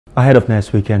Ahead of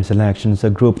next weekend's elections, a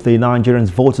group, the Nigerian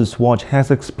Voters Watch,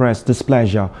 has expressed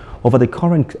displeasure over the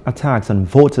current attacks on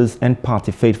voters and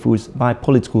party faithfuls by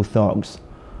political thugs.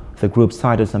 The group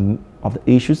cited some of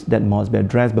the issues that must be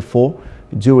addressed before,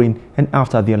 during and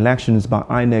after the elections by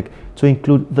INEC, to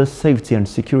include the safety and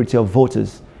security of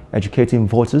voters, educating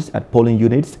voters at polling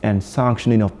units, and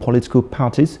sanctioning of political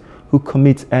parties who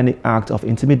commit any act of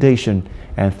intimidation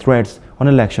and threats on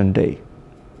election day.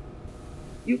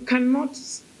 You cannot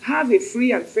have a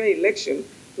free and fair election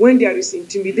when there is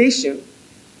intimidation,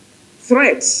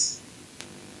 threats,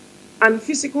 and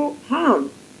physical harm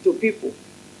to people.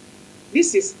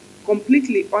 This is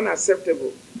completely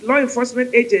unacceptable. Law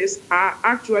enforcement agents are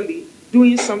actually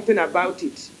doing something about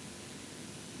it.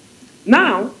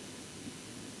 Now,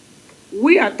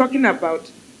 we are talking about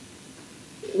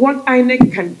what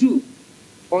INEC can do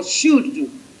or should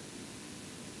do.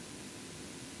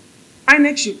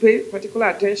 INEC should pay particular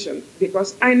attention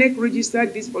because INEC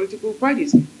registered these political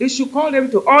parties. They should call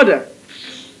them to order.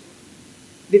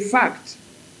 The fact,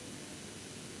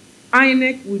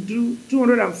 INEC withdrew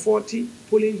 240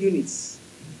 polling units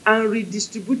and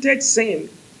redistributed same,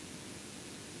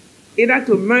 either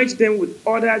to merge them with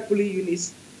other polling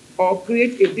units or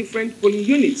create a different polling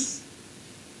units.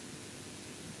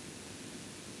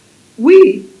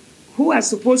 We, who are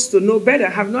supposed to know better,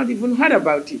 have not even heard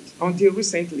about it until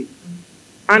recently.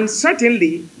 And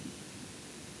certainly,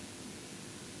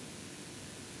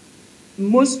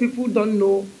 most people don't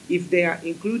know if they are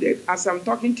included. As I'm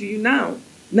talking to you now,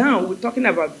 we're talking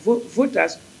about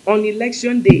voters on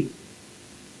election day.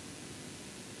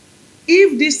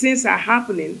 If these things are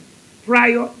happening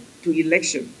prior to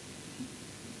election,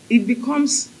 it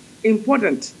becomes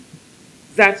important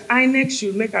that INEC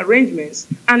should make arrangements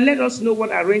and let us know what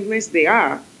arrangements they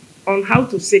are on how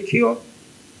to secure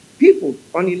people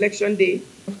on election day.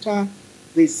 After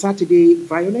the Saturday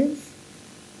violence,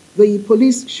 the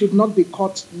police should not be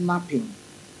caught napping.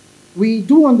 We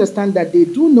do understand that they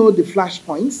do know the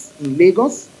flashpoints in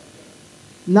Lagos.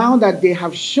 Now that they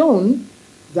have shown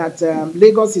that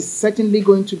Lagos is certainly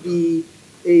going to be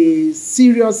a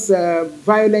serious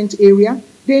violent area,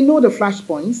 they know the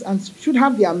flashpoints and should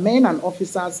have their men and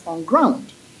officers on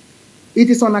ground.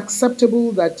 It is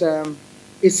unacceptable that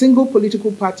a single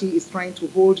political party is trying to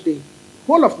hold the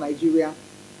whole of Nigeria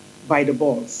by the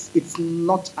balls. It's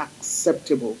not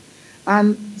acceptable.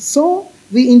 And so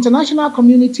the international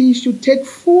community should take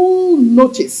full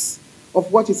notice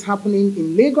of what is happening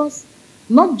in Lagos,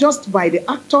 not just by the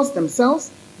actors themselves,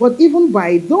 but even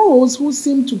by those who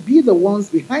seem to be the ones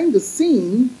behind the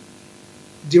scene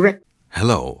directly.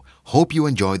 Hello, hope you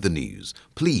enjoyed the news.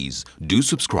 Please do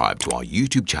subscribe to our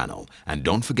YouTube channel and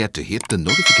don't forget to hit the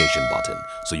notification button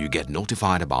so you get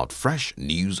notified about fresh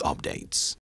news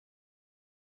updates.